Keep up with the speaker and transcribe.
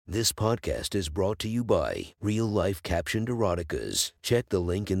This podcast is brought to you by Real Life Captioned Eroticas. Check the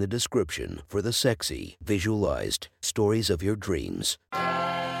link in the description for the sexy, visualized stories of your dreams.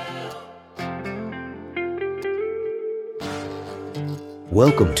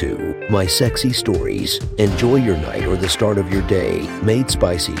 Welcome to My Sexy Stories. Enjoy your night or the start of your day, made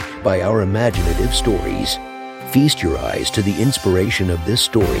spicy by our imaginative stories. Feast your eyes to the inspiration of this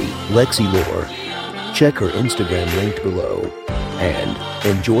story, Lexi Lore. Check her Instagram linked below and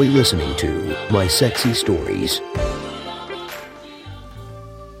enjoy listening to My Sexy Stories.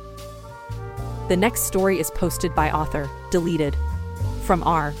 The next story is posted by author, deleted, from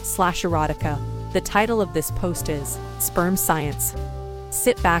r/erotica. The title of this post is Sperm Science.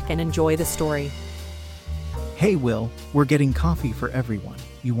 Sit back and enjoy the story. Hey Will, we're getting coffee for everyone.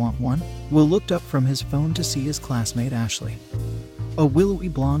 You want one? Will looked up from his phone to see his classmate Ashley. A willowy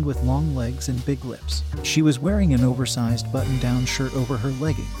blonde with long legs and big lips. She was wearing an oversized button-down shirt over her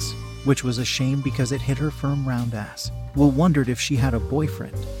leggings, which was a shame because it hid her firm round ass. Will wondered if she had a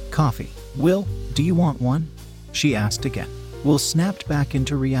boyfriend. Coffee. Will, do you want one? She asked again. Will snapped back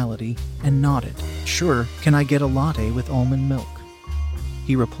into reality and nodded. Sure, can I get a latte with almond milk?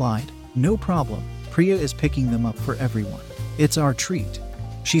 He replied, no problem. Priya is picking them up for everyone. It's our treat.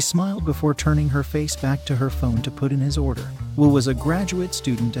 She smiled before turning her face back to her phone to put in his order. Will was a graduate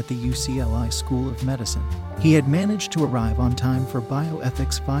student at the UCLI School of Medicine. He had managed to arrive on time for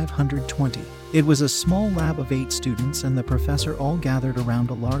Bioethics 520. It was a small lab of 8 students and the professor all gathered around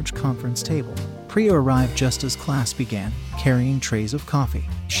a large conference table. Priya arrived just as class began, carrying trays of coffee.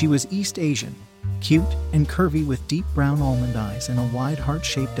 She was East Asian, cute and curvy with deep brown almond eyes and a wide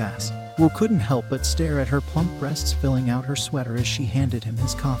heart-shaped ass. Will couldn't help but stare at her plump breasts filling out her sweater as she handed him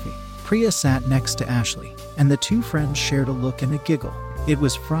his coffee. Priya sat next to Ashley, and the two friends shared a look and a giggle. It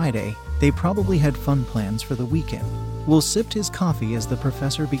was Friday. They probably had fun plans for the weekend. Will sipped his coffee as the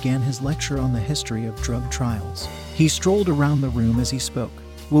professor began his lecture on the history of drug trials. He strolled around the room as he spoke.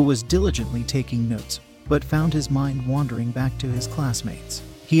 Will was diligently taking notes, but found his mind wandering back to his classmates.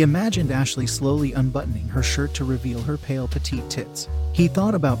 He imagined Ashley slowly unbuttoning her shirt to reveal her pale petite tits. He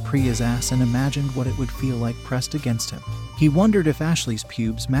thought about Priya's ass and imagined what it would feel like pressed against him. He wondered if Ashley's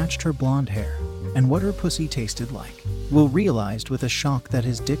pubes matched her blonde hair, and what her pussy tasted like. Will realized with a shock that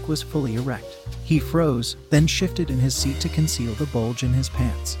his dick was fully erect. He froze, then shifted in his seat to conceal the bulge in his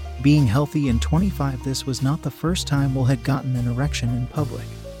pants. Being healthy and 25, this was not the first time Will had gotten an erection in public.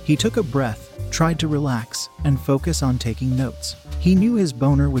 He took a breath, tried to relax, and focus on taking notes. He knew his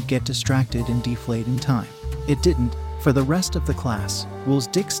boner would get distracted and deflate in time. It didn't. For the rest of the class, Will's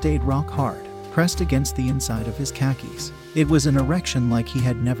dick stayed rock hard, pressed against the inside of his khakis. It was an erection like he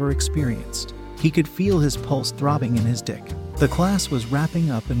had never experienced. He could feel his pulse throbbing in his dick. The class was wrapping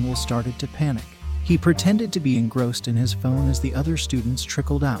up and Will started to panic. He pretended to be engrossed in his phone as the other students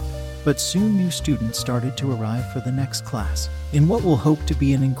trickled out. But soon new students started to arrive for the next class. In what Will hoped to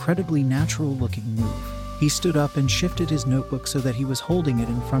be an incredibly natural-looking move, he stood up and shifted his notebook so that he was holding it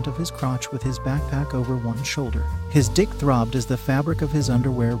in front of his crotch with his backpack over one shoulder. His dick throbbed as the fabric of his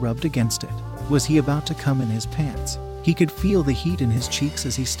underwear rubbed against it. Was he about to come in his pants? He could feel the heat in his cheeks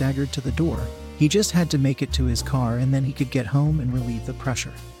as he staggered to the door. He just had to make it to his car and then he could get home and relieve the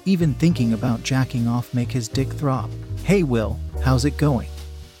pressure. Even thinking about jacking off make his dick throb. Hey Will, how's it going?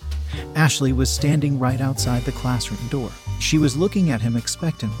 Ashley was standing right outside the classroom door. She was looking at him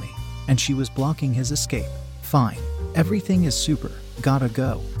expectantly, and she was blocking his escape. Fine. Everything is super. Gotta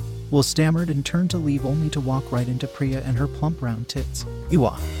go. Will stammered and turned to leave only to walk right into Priya and her plump round tits.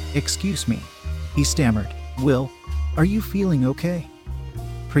 Ewa. Excuse me. He stammered. Will, are you feeling okay?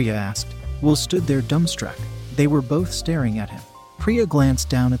 Priya asked. Will stood there dumbstruck. They were both staring at him. Priya glanced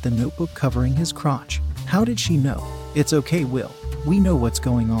down at the notebook covering his crotch. How did she know? It's okay, Will. We know what's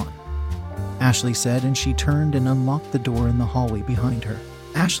going on, Ashley said, and she turned and unlocked the door in the hallway behind her.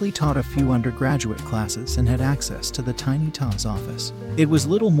 Ashley taught a few undergraduate classes and had access to the tiny Tom's office. It was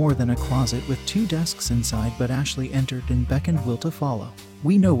little more than a closet with 2 desks inside, but Ashley entered and beckoned Will to follow.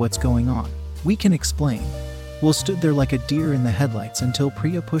 We know what's going on. We can explain. Will stood there like a deer in the headlights until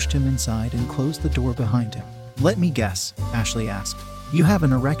Priya pushed him inside and closed the door behind him. Let me guess, Ashley asked. You have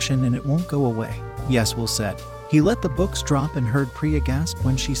an erection and it won't go away. Yes, Will said. He let the books drop and heard Priya gasp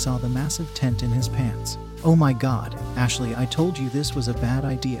when she saw the massive tent in his pants. Oh my God, Ashley, I told you this was a bad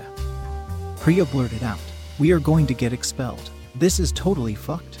idea. Priya blurted out. We are going to get expelled. This is totally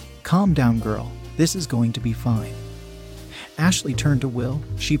fucked. Calm down, girl. This is going to be fine. Ashley turned to Will.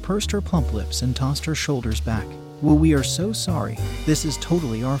 She pursed her plump lips and tossed her shoulders back. Will, we are so sorry. This is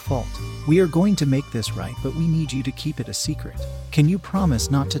totally our fault. We are going to make this right, but we need you to keep it a secret. Can you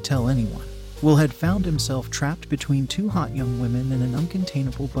promise not to tell anyone? Will had found himself trapped between two hot young women and an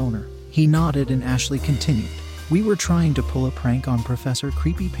uncontainable boner. He nodded and Ashley continued. We were trying to pull a prank on Professor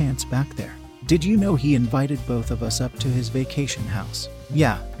Creepy Pants back there. Did you know he invited both of us up to his vacation house?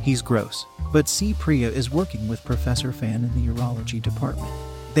 Yeah, he's gross. But see, Priya is working with Professor Fan in the urology department.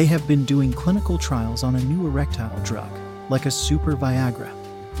 They have been doing clinical trials on a new erectile drug, like a super Viagra.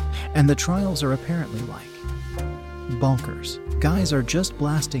 And the trials are apparently like bonkers. Guys are just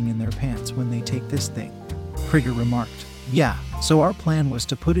blasting in their pants when they take this thing. Priya remarked. Yeah, so our plan was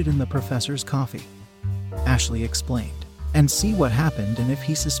to put it in the professor's coffee, Ashley explained, and see what happened and if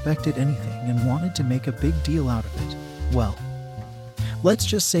he suspected anything and wanted to make a big deal out of it. Well, let's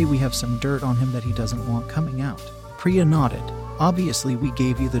just say we have some dirt on him that he doesn't want coming out. Priya nodded. Obviously, we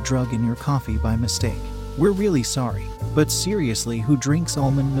gave you the drug in your coffee by mistake. We're really sorry, but seriously, who drinks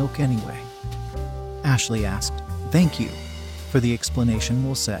almond milk anyway? Ashley asked. Thank you for the explanation,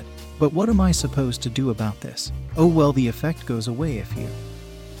 Will said. But what am I supposed to do about this? Oh well, the effect goes away if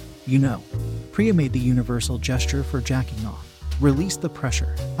you know. Priya made the universal gesture for jacking off. Release the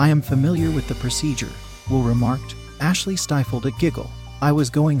pressure. I am familiar with the procedure, Will remarked. Ashley stifled a giggle. I was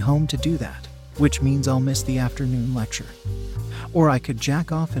going home to do that, which means I'll miss the afternoon lecture. Or I could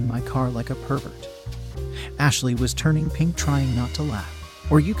jack off in my car like a pervert. Ashley was turning pink, trying not to laugh.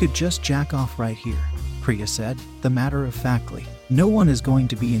 Or you could just jack off right here, Priya said, the matter-of-factly. No one is going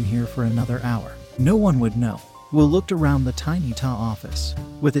to be in here for another hour. No one would know. Will looked around the tiny TA office,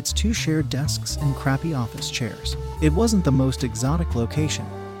 with its two shared desks and crappy office chairs. It wasn't the most exotic location,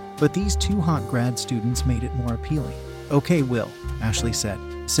 but these two hot grad students made it more appealing. Okay, Will, Ashley said,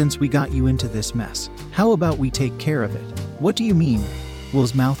 since we got you into this mess, how about we take care of it? What do you mean?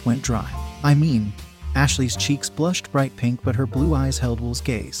 Will's mouth went dry. I mean, Ashley's cheeks blushed bright pink, but her blue eyes held Will's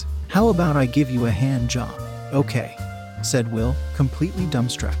gaze. How about I give you a hand job? Okay, said Will, completely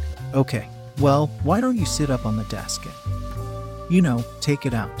dumbstruck. Okay, well, why don't you sit up on the desk and, take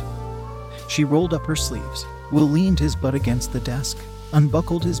it out? She rolled up her sleeves. Will leaned his butt against the desk,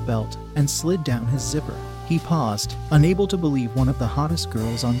 unbuckled his belt, and slid down his zipper. He paused, unable to believe one of the hottest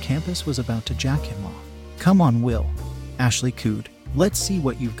girls on campus was about to jack him off. Come on, Will, Ashley cooed. Let's see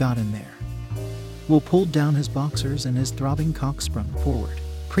what you've got in there. Will pulled down his boxers and his throbbing cock sprung forward.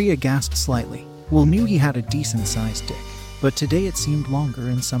 Priya gasped slightly. Will knew he had a decent-sized dick, but today it seemed longer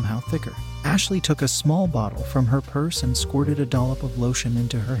and somehow thicker. Ashley took a small bottle from her purse and squirted a dollop of lotion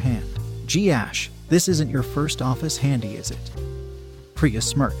into her hand. Gee, Ash, this isn't your first office handy, is it? Priya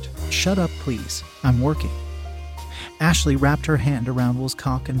smirked. Shut up, please. I'm working. Ashley wrapped her hand around Will's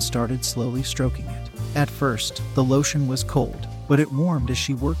cock and started slowly stroking it. At first, the lotion was cold, but it warmed as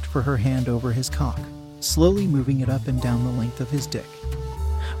she worked for her hand over his cock, slowly moving it up and down the length of his dick,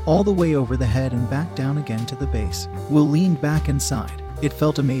 all the way over the head and back down again to the base. Will leaned back and sighed. It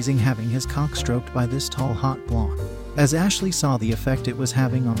felt amazing having his cock stroked by this tall, hot blonde. As Ashley saw the effect it was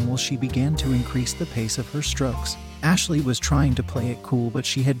having on Will, she began to increase the pace of her strokes. Ashley was trying to play it cool, but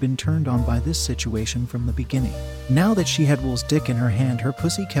she had been turned on by this situation from the beginning. Now that she had Will's dick in her hand, her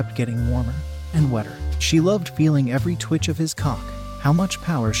pussy kept getting warmer and wetter. She loved feeling every twitch of his cock, how much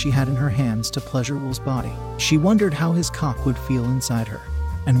power she had in her hands to pleasure Will's body. She wondered how his cock would feel inside her,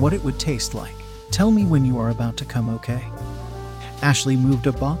 and what it would taste like. Tell me when you are about to come, okay? Ashley moved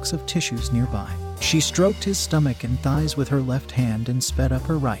a box of tissues nearby. She stroked his stomach and thighs with her left hand and sped up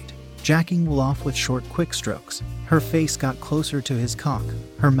her right, jacking Will off with short, quick strokes. Her face got closer to his cock,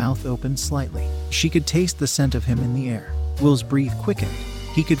 her mouth opened slightly. She could taste the scent of him in the air. Will's breath quickened.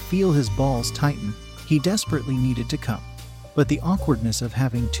 He could feel his balls tighten. He desperately needed to come, but the awkwardness of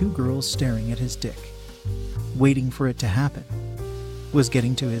having two girls staring at his dick, waiting for it to happen, was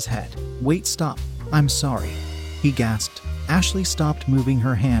getting to his head. Wait, stop. I'm sorry, he gasped. Ashley stopped moving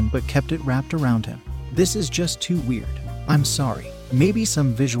her hand but kept it wrapped around him. This is just too weird. I'm sorry. Maybe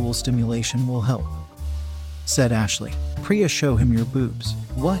some visual stimulation will help, said Ashley. Priya, show him your boobs.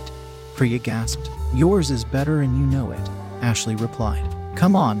 What? Priya gasped. Yours is better and you know it, Ashley replied.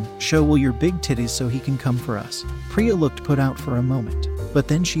 Come on, show Will your big titties so he can come for us. Priya looked put out for a moment, but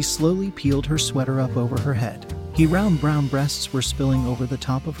then she slowly peeled her sweater up over her head. His round brown breasts were spilling over the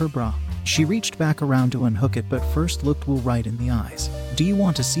top of her bra. She reached back around to unhook it, but first looked Will right in the eyes. Do you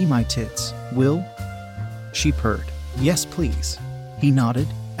want to see my tits, Will? She purred. Yes, please. He nodded.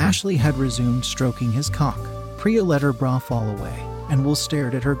 Ashley had resumed stroking his cock. Priya let her bra fall away, and Will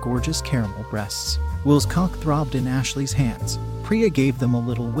stared at her gorgeous caramel breasts. Will's cock throbbed in Ashley's hands. Priya gave them a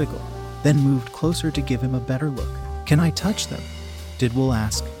little wiggle, then moved closer to give him a better look. Can I touch them? Did Will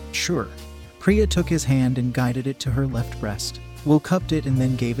ask. Sure. Priya took his hand and guided it to her left breast. Will cupped it and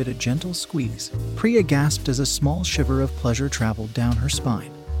then gave it a gentle squeeze. Priya gasped as a small shiver of pleasure traveled down her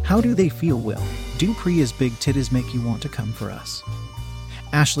spine. How do they feel, Will? Do Priya's big titties make you want to come for us?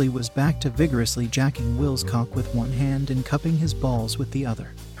 Ashley was back to vigorously jacking Will's cock with one hand and cupping his balls with the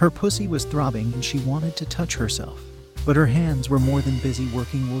other. Her pussy was throbbing and she wanted to touch herself, but her hands were more than busy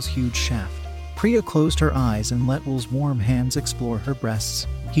working Will's huge shaft. Priya closed her eyes and let Will's warm hands explore her breasts.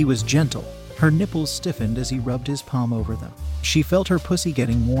 He was gentle. Her nipples stiffened as he rubbed his palm over them. She felt her pussy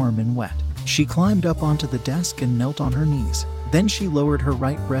getting warm and wet. She climbed up onto the desk and knelt on her knees. Then she lowered her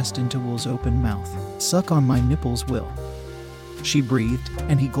right breast into Will's open mouth. "Suck on my nipples, Will," she breathed,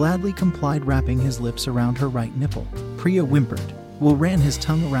 and he gladly complied, wrapping his lips around her right nipple. Priya whimpered. Will ran his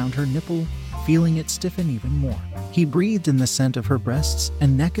tongue around her nipple, feeling it stiffen even more. He breathed in the scent of her breasts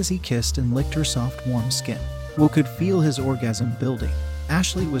and neck as he kissed and licked her soft, warm skin. Will could feel his orgasm building.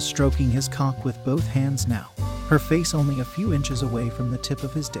 Ashley was stroking his cock with both hands now, her face only a few inches away from the tip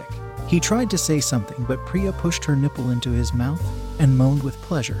of his dick. He tried to say something, but Priya pushed her nipple into his mouth and moaned with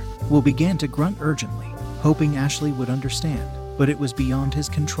pleasure. Will began to grunt urgently, hoping Ashley would understand, but it was beyond his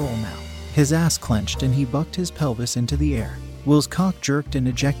control now. His ass clenched and he bucked his pelvis into the air. Will's cock jerked and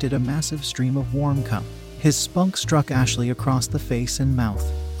ejected a massive stream of warm cum. His spunk struck Ashley across the face and mouth.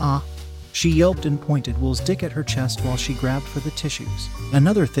 "Ah!" She yelped and pointed Will's dick at her chest while she grabbed for the tissues.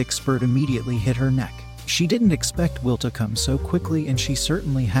 Another thick spurt immediately hit her neck. She didn't expect Will to come so quickly, and she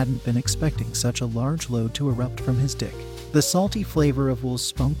certainly hadn't been expecting such a large load to erupt from his dick. The salty flavor of Will's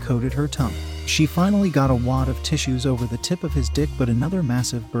spunk coated her tongue. She finally got a wad of tissues over the tip of his dick, but another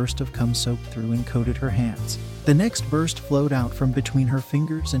massive burst of cum soaked through and coated her hands. The next burst flowed out from between her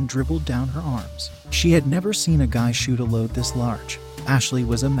fingers and dribbled down her arms. She had never seen a guy shoot a load this large. Ashley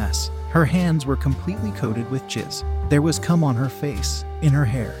was a mess. Her hands were completely coated with jizz. There was cum on her face, in her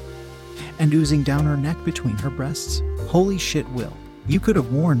hair, and oozing down her neck between her breasts. "Holy shit, Will. You could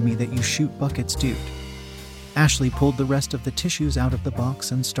have warned me that you shoot buckets, dude." Ashley pulled the rest of the tissues out of the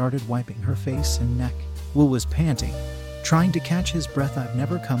box and started wiping her face and neck. Will was panting, trying to catch his breath. "I've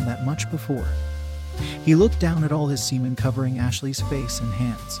never come that much before." He looked down at all his semen covering Ashley's face and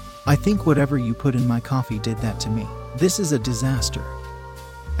hands. "I think whatever you put in my coffee did that to me. This is a disaster."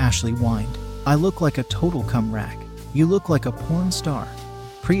 Ashley whined. "I look like a total cum rag. You look like a porn star."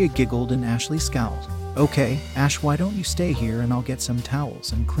 Priya giggled and Ashley scowled. "Okay, Ash, why don't you stay here and I'll get some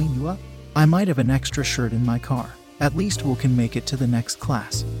towels and clean you up? I might have an extra shirt in my car. At least Will can make it to the next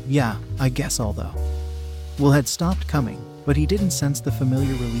class." "Yeah, I guess I'll though." Will had stopped coming, but he didn't sense the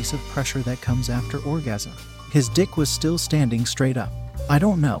familiar release of pressure that comes after orgasm. His dick was still standing straight up. "I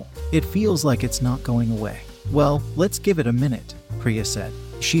don't know. It feels like it's not going away." "Well, let's give it a minute," Priya said.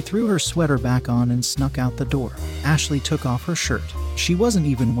 She threw her sweater back on and snuck out the door. Ashley took off her shirt. She wasn't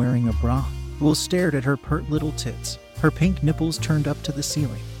even wearing a bra. Will stared at her pert little tits, her pink nipples turned up to the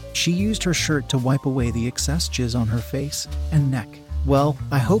ceiling. She used her shirt to wipe away the excess jizz on her face and neck. "Well,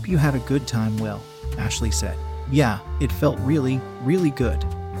 I hope you had a good time, Will," Ashley said. "Yeah, it felt really, really good,"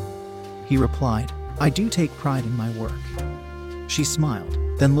 he replied. "I do take pride in my work." She smiled,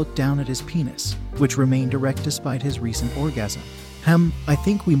 then looked down at his penis, which remained erect despite his recent orgasm. I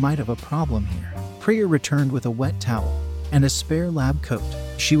think we might have a problem here." Priya returned with a wet towel and a spare lab coat.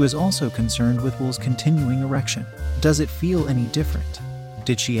 She was also concerned with Will's continuing erection. "Does it feel any different?"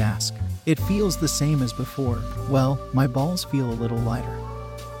 did she ask. "It feels the same as before. Well, my balls feel a little lighter,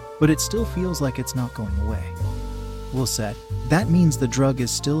 but it still feels like it's not going away," Will said. "That means the drug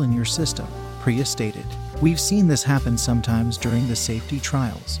is still in your system," Priya stated. "We've seen this happen sometimes during the safety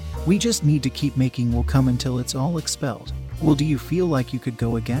trials. We just need to keep making Will come until it's all expelled." "Well, do you feel like you could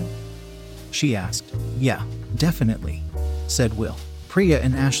go again?" she asked. "Yeah, definitely," said Will. Priya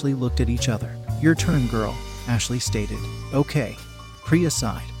and Ashley looked at each other. "Your turn, girl," Ashley stated. "Okay." Priya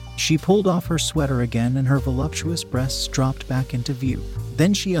sighed. She pulled off her sweater again and her voluptuous breasts dropped back into view.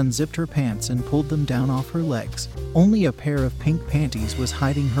 Then she unzipped her pants and pulled them down off her legs. Only a pair of pink panties was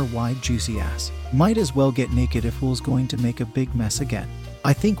hiding her wide, juicy ass. Might as well get naked if Will's going to make a big mess again.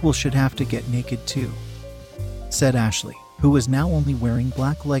 "I think Will should have to get naked too," said Ashley, who was now only wearing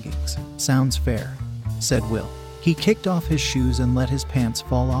black leggings. "Sounds fair," said Will. He kicked off his shoes and let his pants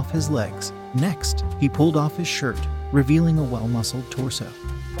fall off his legs. Next, he pulled off his shirt, revealing a well-muscled torso,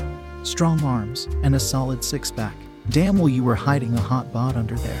 strong arms, and a solid six-pack. "Damn, Will, you were hiding a hot bod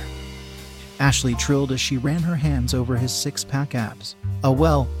under there," Ashley trilled as she ran her hands over his six-pack abs. "Oh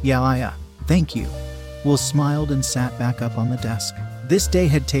well, yeah, thank you." Will smiled and sat back up on the desk. This day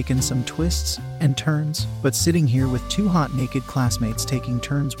had taken some twists and turns, but sitting here with two hot naked classmates taking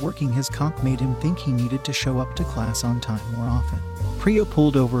turns working his cock made him think he needed to show up to class on time more often. Priya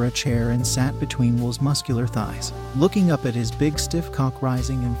pulled over a chair and sat between Will's muscular thighs. Looking up at his big stiff cock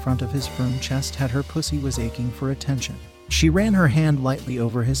rising in front of his firm chest had her pussy was aching for attention. She ran her hand lightly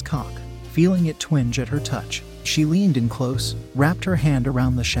over his cock, feeling it twinge at her touch. She leaned in close, wrapped her hand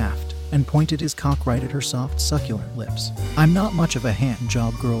around the shaft, and pointed his cock right at her soft, succulent lips. "I'm not much of a hand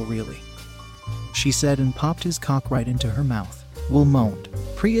job girl, really," she said, and popped his cock right into her mouth. Will moaned.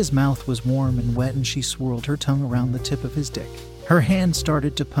 Priya's mouth was warm and wet, and she swirled her tongue around the tip of his dick. Her hand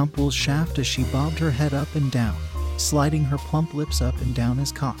started to pump Will's shaft as she bobbed her head up and down, sliding her plump lips up and down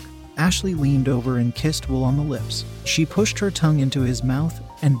his cock. Ashley leaned over and kissed Will on the lips. She pushed her tongue into his mouth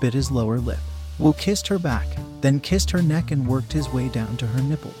and bit his lower lip. Will kissed her back, then kissed her neck and worked his way down to her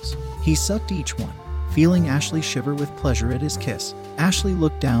nipples. He sucked each one, feeling Ashley shiver with pleasure at his kiss. Ashley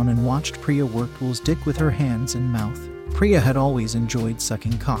looked down and watched Priya work Will's dick with her hands and mouth. Priya had always enjoyed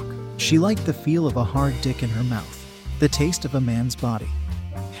sucking cock. She liked the feel of a hard dick in her mouth, the taste of a man's body,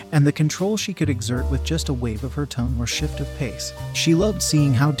 and the control she could exert with just a wave of her tongue or shift of pace. She loved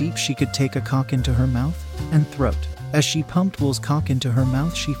seeing how deep she could take a cock into her mouth and throat. As she pumped Will's cock into her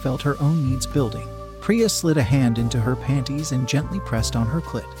mouth, she felt her own needs building. Priya slid a hand into her panties and gently pressed on her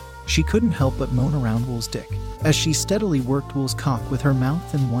clit. She couldn't help but moan around Will's dick. As she steadily worked Will's cock with her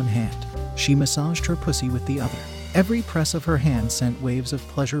mouth in one hand, she massaged her pussy with the other. Every press of her hand sent waves of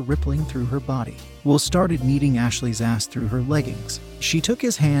pleasure rippling through her body. Will started kneading Ashley's ass through her leggings. She took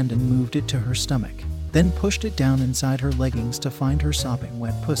his hand and moved it to her stomach, then pushed it down inside her leggings to find her sopping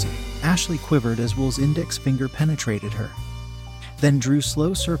wet pussy. Ashley quivered as Will's index finger penetrated her, then drew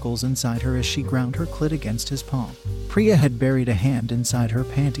slow circles inside her as she ground her clit against his palm. Priya had buried a hand inside her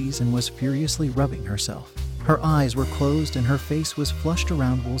panties and was furiously rubbing herself. Her eyes were closed and her face was flushed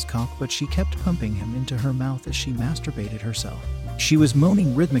around Will's cock, but she kept pumping him into her mouth as she masturbated herself. She was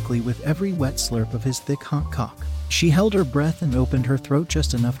moaning rhythmically with every wet slurp of his thick, hot cock. She held her breath and opened her throat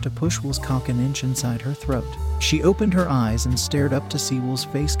just enough to push Will's cock an inch inside her throat. She opened her eyes and stared up to see Will's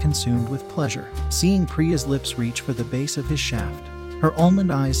face consumed with pleasure. Seeing Priya's lips reach for the base of his shaft, her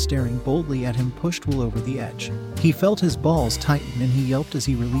almond eyes staring boldly at him pushed Will over the edge. He felt his balls tighten and he yelped as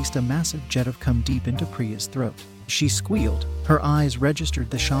he released a massive jet of cum deep into Priya's throat. She squealed. Her eyes registered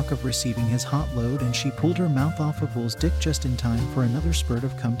the shock of receiving his hot load, and she pulled her mouth off of Will's dick just in time for another spurt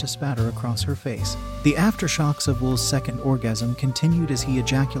of cum to spatter across her face. The aftershocks of Will's second orgasm continued as he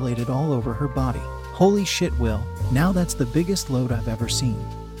ejaculated all over her body. "Holy shit, Will, now that's the biggest load I've ever seen."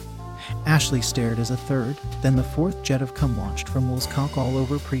 Ashley stared as a third, then the fourth jet of cum launched from Will's cock all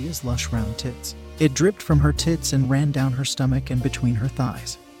over Priya's lush round tits. It dripped from her tits and ran down her stomach and between her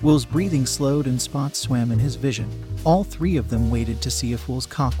thighs. Will's breathing slowed and spots swam in his vision. All three of them waited to see if Will's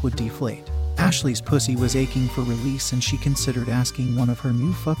cock would deflate. Ashley's pussy was aching for release, and she considered asking one of her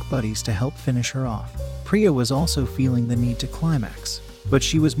new fuck buddies to help finish her off. Priya was also feeling the need to climax, but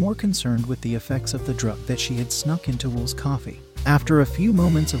she was more concerned with the effects of the drug that she had snuck into Will's coffee. After a few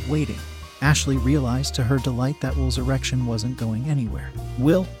moments of waiting, Ashley realized to her delight that Will's erection wasn't going anywhere.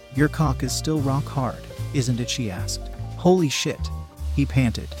 "Will, your cock is still rock hard, isn't it?" she asked. "Holy shit," he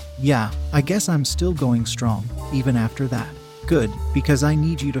panted. "Yeah, I guess I'm still going strong, even after that." "Good, because I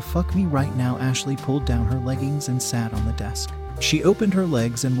need you to fuck me right now." Ashley pulled down her leggings and sat on the desk. She opened her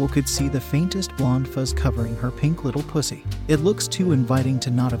legs and Will could see the faintest blonde fuzz covering her pink little pussy. "It looks too inviting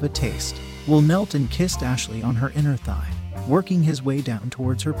to not have a taste." Will knelt and kissed Ashley on her inner thigh, working his way down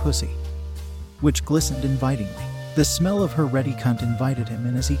towards her pussy, which glistened invitingly. The smell of her ready cunt invited him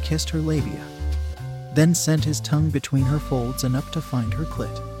in as he kissed her labia, then sent his tongue between her folds and up to find her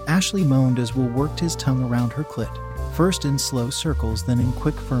clit. Ashley moaned as Will worked his tongue around her clit, first in slow circles, then in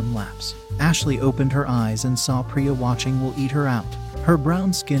quick, firm laps. Ashley opened her eyes and saw Priya watching Will eat her out. Her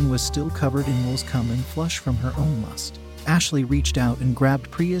brown skin was still covered in Will's cum and flush from her own lust. Ashley reached out and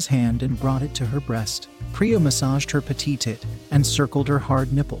grabbed Priya's hand and brought it to her breast. Priya massaged her petite tit and circled her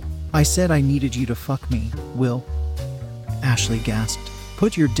hard nipple. "I said I needed you to fuck me, Will," Ashley gasped.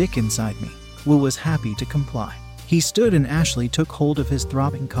 "Put your dick inside me." Will was happy to comply. He stood and Ashley took hold of his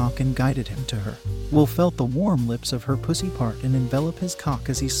throbbing cock and guided him to her. Will felt the warm lips of her pussy part and envelop his cock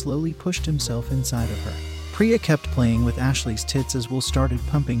as he slowly pushed himself inside of her. Priya kept playing with Ashley's tits as Will started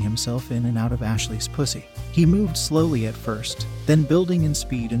pumping himself in and out of Ashley's pussy. He moved slowly at first, then building in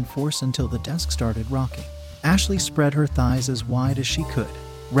speed and force until the desk started rocking. Ashley spread her thighs as wide as she could,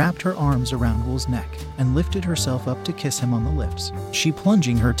 wrapped her arms around Will's neck, and lifted herself up to kiss him on the lips, she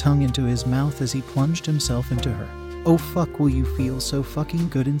plunging her tongue into his mouth as he plunged himself into her. "Oh fuck, Will, you feel so fucking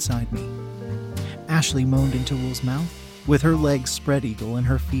good inside me," Ashley moaned into Will's mouth, with her legs spread eagle and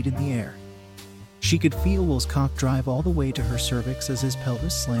her feet in the air. She could feel Will's cock drive all the way to her cervix as his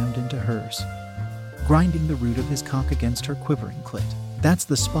pelvis slammed into hers, grinding the root of his cock against her quivering clit. "That's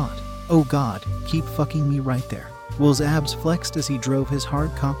the spot. Oh God, keep fucking me right there." Will's abs flexed as he drove his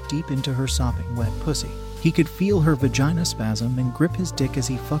hard cock deep into her sopping wet pussy. He could feel her vagina spasm and grip his dick as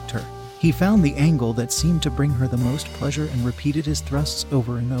he fucked her. He found the angle that seemed to bring her the most pleasure and repeated his thrusts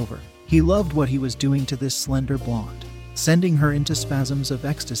over and over. He loved what he was doing to this slender blonde, sending her into spasms of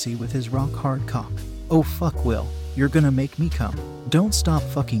ecstasy with his rock-hard cock. "Oh fuck, Will, you're gonna make me come. Don't stop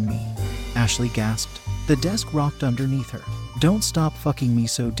fucking me," Ashley gasped. The desk rocked underneath her. "Don't stop fucking me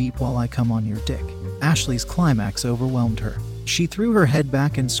so deep while I come on your dick." Ashley's climax overwhelmed her. She threw her head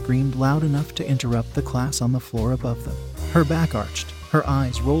back and screamed loud enough to interrupt the class on the floor above them. Her back arched, her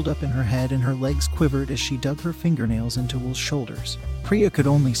eyes rolled up in her head, and her legs quivered as she dug her fingernails into Will's shoulders. Priya could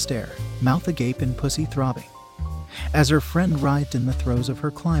only stare, mouth agape and pussy throbbing, as her friend writhed in the throes of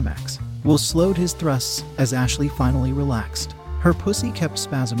her climax. Will slowed his thrusts as Ashley finally relaxed. Her pussy kept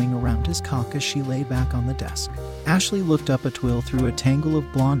spasming around his cock as she lay back on the desk. Ashley looked up at Will through a tangle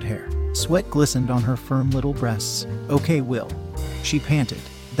of blonde hair. Sweat glistened on her firm little breasts. "Okay, Will," she panted.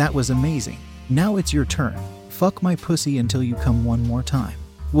 "That was amazing. Now it's your turn. Fuck my pussy until you come one more time."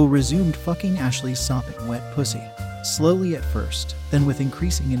 Will resumed fucking Ashley's sopping wet pussy. Slowly at first, then with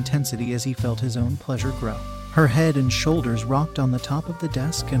increasing intensity as he felt his own pleasure grow. Her head and shoulders rocked on the top of the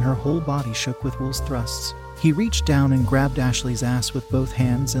desk and her whole body shook with Will's thrusts. He reached down and grabbed Ashley's ass with both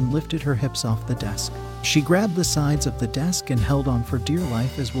hands and lifted her hips off the desk. She grabbed the sides of the desk and held on for dear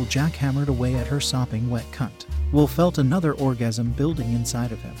life as Will jackhammered away at her sopping wet cunt. Will felt another orgasm building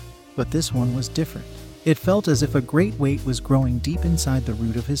inside of him, but this one was different. It felt as if a great weight was growing deep inside the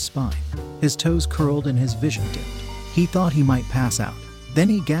root of his spine. His toes curled and his vision dimmed. He thought he might pass out. Then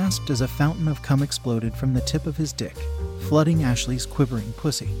he gasped as a fountain of cum exploded from the tip of his dick, flooding Ashley's quivering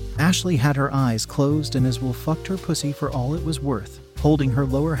pussy. Ashley had her eyes closed, and as Will fucked her pussy for all it was worth, holding her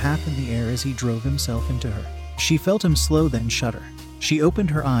lower half in the air as he drove himself into her. She felt him slow, then shudder. She opened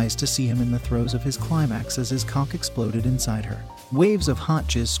her eyes to see him in the throes of his climax as his cock exploded inside her. Waves of hot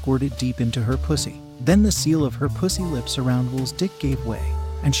jizz squirted deep into her pussy. Then the seal of her pussy lips around Will's dick gave way,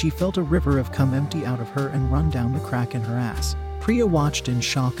 and she felt a river of cum empty out of her and run down the crack in her ass. Priya watched in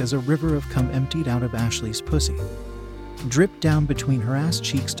shock as a river of cum emptied out of Ashley's pussy, dripped down between her ass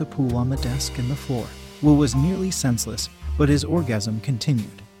cheeks to pool on the desk and the floor. Will was nearly senseless, but his orgasm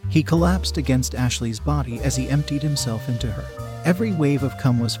continued. He collapsed against Ashley's body as he emptied himself into her. Every wave of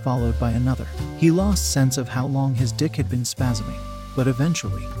cum was followed by another. He lost sense of how long his dick had been spasming, but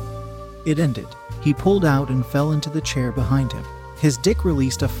eventually it ended. He pulled out and fell into the chair behind him. His dick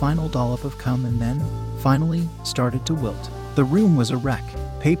released a final dollop of cum and then, finally, started to wilt. The room was a wreck.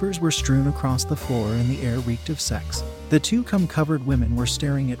 Papers were strewn across the floor and the air reeked of sex. The two cum-covered women were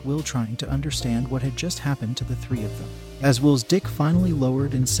staring at Will, trying to understand what had just happened to the three of them. As Will's dick finally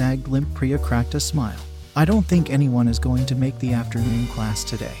lowered and sagged limp, Priya cracked a smile. "I don't think anyone is going to make the afternoon class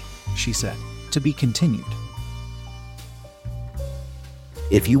today," she said. To be continued.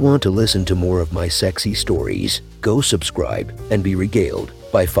 If you want to listen to more of my sexy stories, go subscribe and be regaled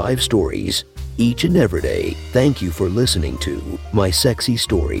by 5 stories each and every day. Thank you for listening to My Sexy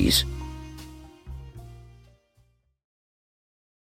Stories.